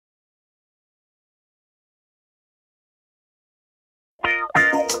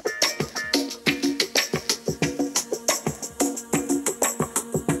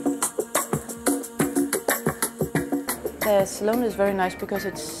salon is very nice because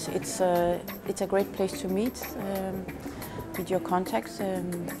it's a great place to meet your contacts.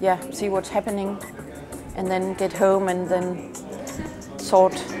 Yeah, see what's happening, and then get home and then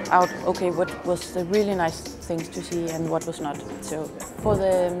sort out, okay, what was the really nice things to see and what was not. So for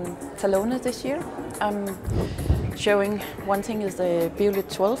the Salone this year, I'm showing one thing is the Beolit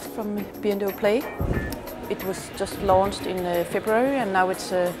 12 from Play. It was just launched in February, and now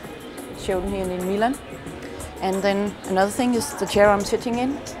it's shown here in Milan. And then another thing is the chair I'm sitting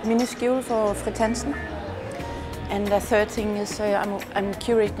in, Minuscule for Fritz Hansen. And the third thing is I'm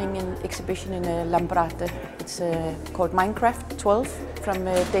curating an exhibition in Lambrate. It's called Minecraft 12 from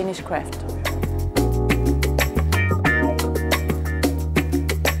Danish Craft.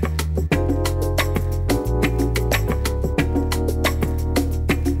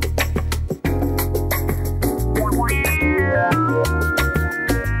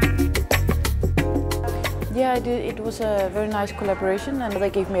 Yeah, it was a very nice collaboration, and they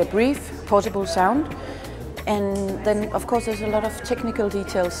gave me a brief, portable sound. And then, of course, there's a lot of technical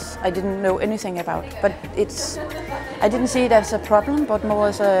details I didn't know anything about. But I didn't see it as a problem, but more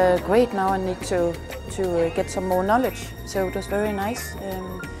as a great, now I need to get some more knowledge. So it was very nice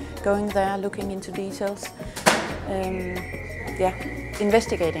going there, looking into details, yeah,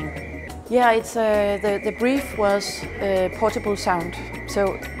 investigating. Yeah, it's the brief was portable sound.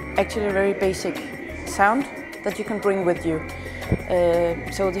 So actually a very basic sound that you can bring with you.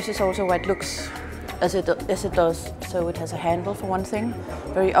 So this is also why it looks as it does. So it has a handle for one thing,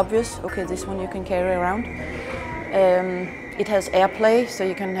 very obvious. Okay, this one you can carry around. It has AirPlay, so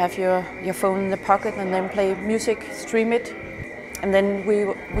you can have your phone in the pocket and then play music, stream it. And then we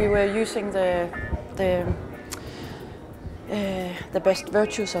were using the best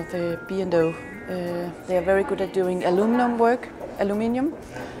virtues of B&O. They are very good at doing aluminium,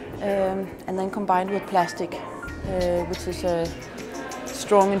 and then combined with plastic, which is a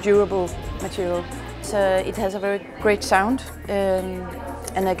strong and durable material. It has a very great sound,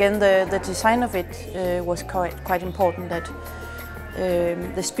 and again the design of it was quite important. That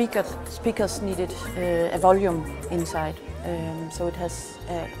the speakers needed a volume inside, so it has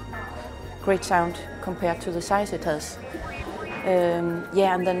a great sound compared to the size it has.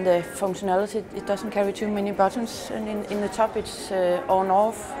 Yeah, and then the functionality, it doesn't carry too many buttons, and in the top it's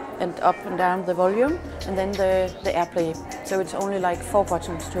on/off and up and down the volume, and then the AirPlay. So it's only like 4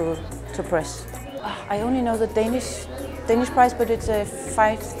 buttons to press. I only know the Danish price, but it's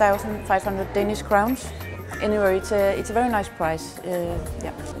 5,500 Danish crowns. Anyway, it's a very nice price.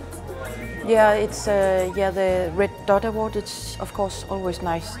 Yeah. Yeah, it's the Red Dot Award. It's of course always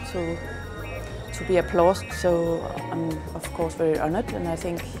nice to be applauded. So I'm of course very honored, and I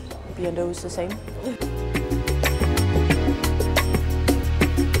think B&O is the same.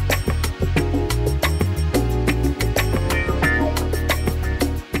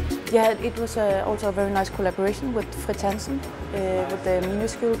 Yeah, it was also a very nice collaboration with Fritz Hansen, with the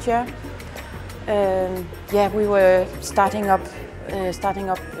Minuscule chair. Yeah, we were starting up,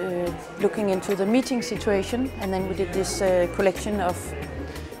 looking into the meeting situation, and then we did this collection of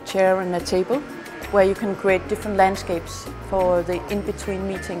chair and a table, where you can create different landscapes for the in-between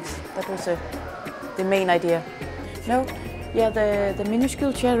meetings. That was the main idea. No, yeah, the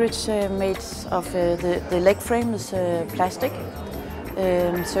Minuscule chair is made of the leg frame is plastic.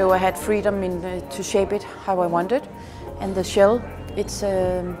 So I had freedom to shape it how I wanted, and the shell, it's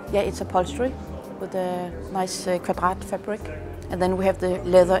upholstery with a nice quadrat fabric, and then we have the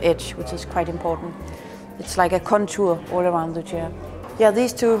leather edge, which is quite important. It's like a contour all around the chair. Yeah,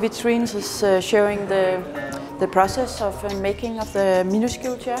 these two vitrines is showing the process of making of the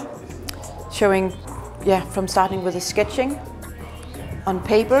Minuscule chair, showing from starting with the sketching on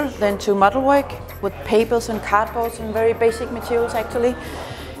paper, then to model work with papers and cardboards and very basic materials actually,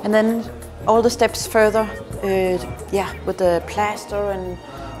 and then all the steps further, with the plaster and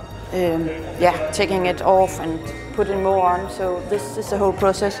taking it off and putting more on. So this is the whole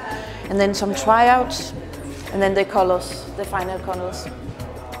process, and then some tryouts, and then the colors, the final colors.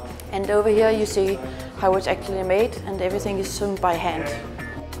 And over here you see how it's actually made, and everything is sewn by hand.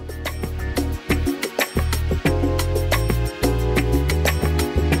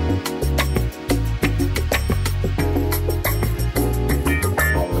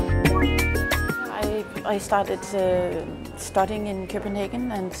 I started studying in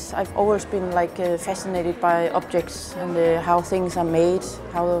Copenhagen, and I've always been fascinated by objects and how things are made,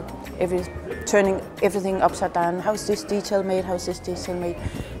 how turning everything upside down. How is this detail made? How is this detail made?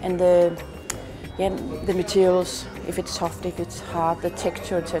 And the materials, if it's soft, if it's hard, the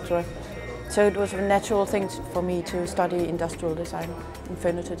texture, etc. So it was a natural thing for me to study industrial design and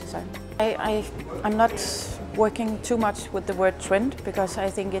furniture design. I'm not working too much with the word trend because I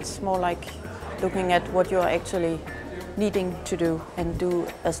think it's more like looking at what you're actually needing to do and do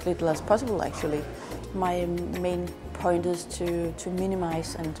as little as possible actually. My main point is to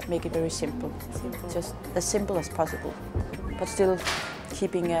minimize and make it very simple. Just as simple as possible, but still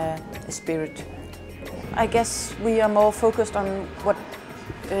keeping a spirit. I guess we are more focused on what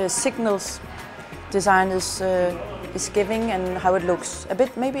signals design is giving and how it looks.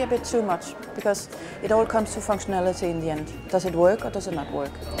 Maybe a bit too much, because it all comes to functionality in the end. Does it work or does it not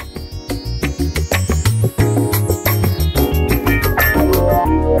work?